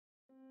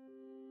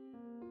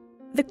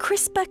The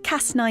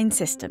CRISPR-Cas9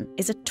 system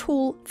is a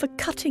tool for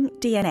cutting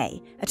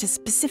DNA at a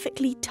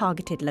specifically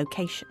targeted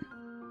location.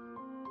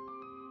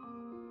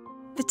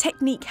 The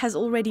technique has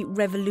already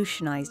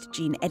revolutionised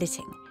gene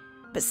editing,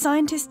 but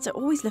scientists are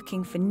always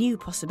looking for new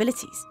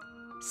possibilities.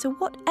 So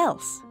what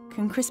else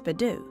can CRISPR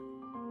do?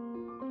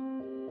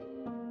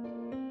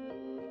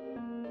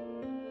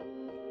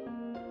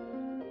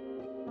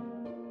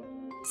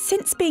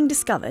 Since being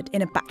discovered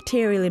in a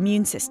bacterial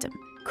immune system,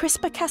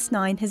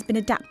 CRISPR-Cas9 has been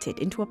adapted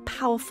into a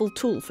powerful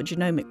tool for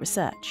genomic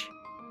research.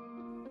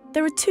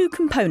 There are two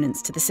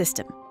components to the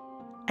system: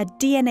 a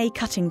DNA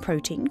cutting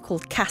protein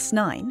called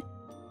Cas9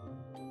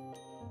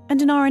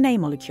 and an RNA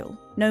molecule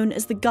known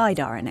as the guide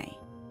RNA.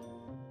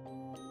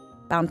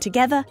 Bound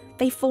together,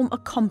 they form a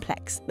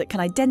complex that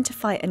can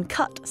identify and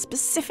cut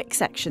specific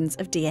sections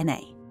of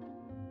DNA.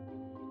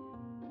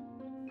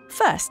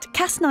 First,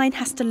 Cas9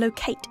 has to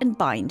locate and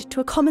bind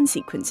to a common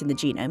sequence in the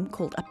genome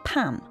called a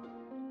PAM.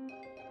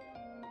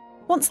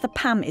 Once the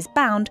PAM is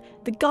bound,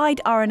 the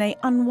guide RNA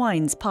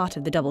unwinds part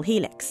of the double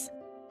helix.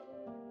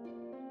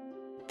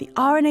 The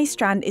RNA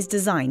strand is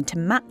designed to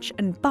match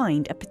and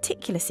bind a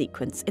particular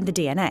sequence in the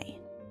DNA.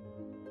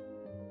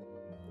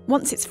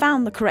 Once it's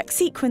found the correct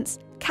sequence,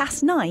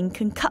 Cas9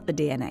 can cut the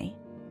DNA.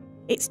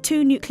 Its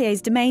two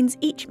nuclease domains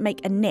each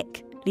make a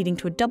nick, leading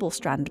to a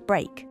double-strand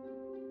break.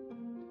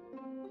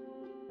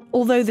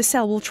 Although the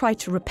cell will try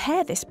to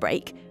repair this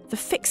break, the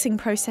fixing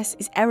process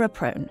is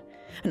error-prone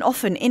and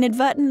often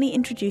inadvertently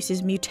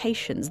introduces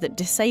mutations that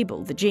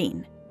disable the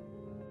gene.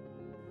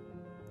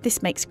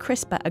 This makes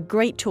CRISPR a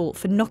great tool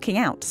for knocking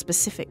out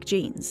specific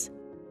genes.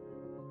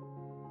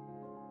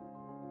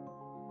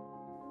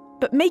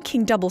 But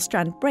making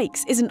double-strand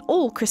breaks isn't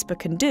all CRISPR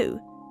can do.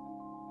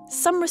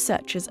 Some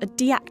researchers are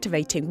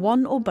deactivating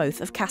one or both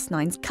of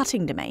Cas9's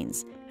cutting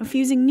domains and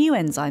fusing new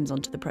enzymes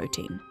onto the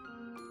protein.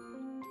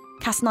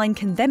 Cas9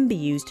 can then be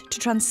used to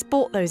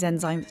transport those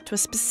enzymes to a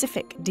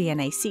specific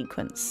DNA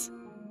sequence.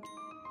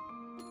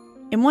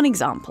 In one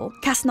example,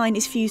 Cas9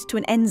 is fused to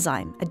an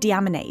enzyme, a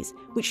deaminase,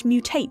 which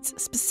mutates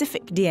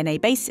specific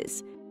DNA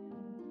bases,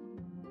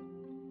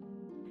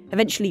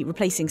 eventually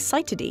replacing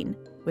cytidine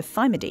with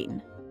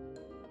thymidine.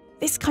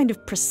 This kind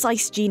of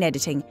precise gene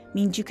editing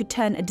means you could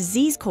turn a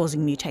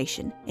disease-causing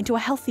mutation into a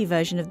healthy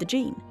version of the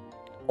gene,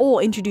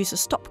 or introduce a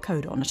stop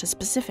codon at a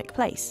specific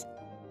place.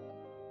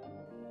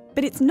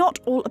 But it's not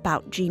all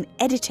about gene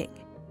editing.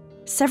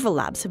 Several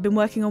labs have been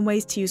working on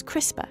ways to use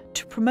CRISPR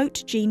to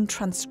promote gene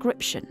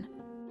transcription.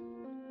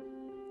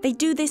 They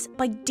do this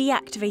by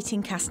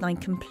deactivating Cas9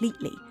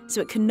 completely,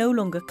 so it can no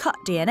longer cut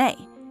DNA.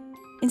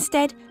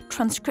 Instead,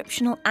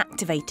 transcriptional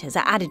activators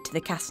are added to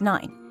the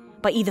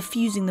Cas9 by either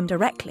fusing them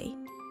directly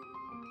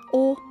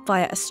or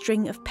via a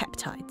string of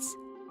peptides.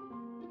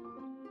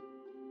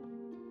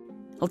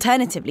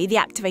 Alternatively, the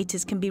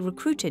activators can be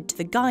recruited to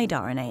the guide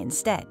RNA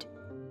instead.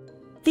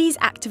 These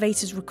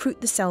activators recruit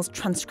the cell's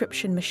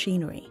transcription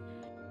machinery,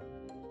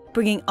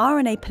 bringing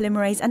RNA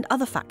polymerase and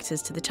other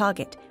factors to the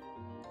target,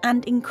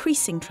 and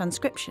increasing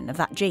transcription of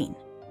that gene.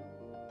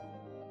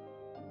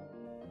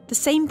 The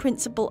same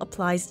principle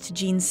applies to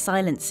gene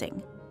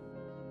silencing.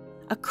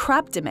 A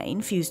CRAB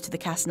domain fused to the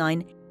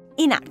Cas9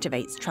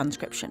 inactivates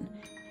transcription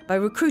by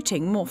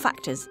recruiting more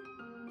factors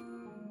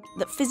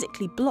that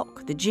physically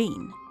block the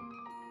gene.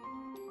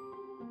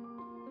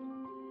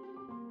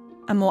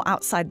 A more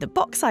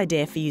outside-the-box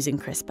idea for using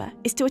CRISPR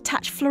is to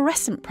attach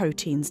fluorescent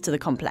proteins to the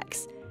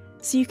complex,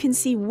 so you can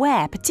see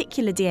where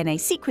particular DNA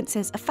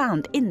sequences are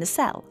found in the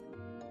cell.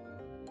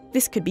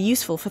 This could be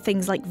useful for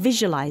things like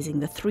visualizing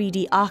the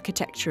 3D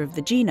architecture of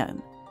the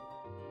genome,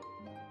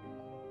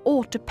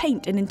 or to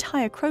paint an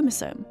entire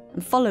chromosome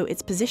and follow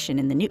its position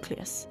in the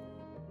nucleus.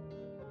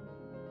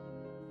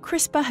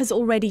 CRISPR has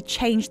already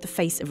changed the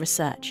face of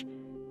research,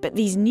 but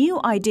these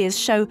new ideas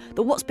show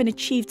that what's been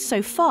achieved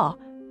so far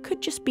could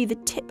just be the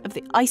tip of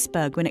the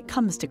iceberg when it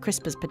comes to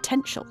CRISPR's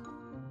potential.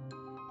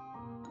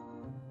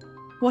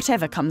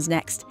 Whatever comes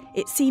next,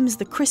 it seems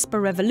the CRISPR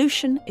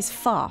revolution is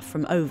far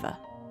from over.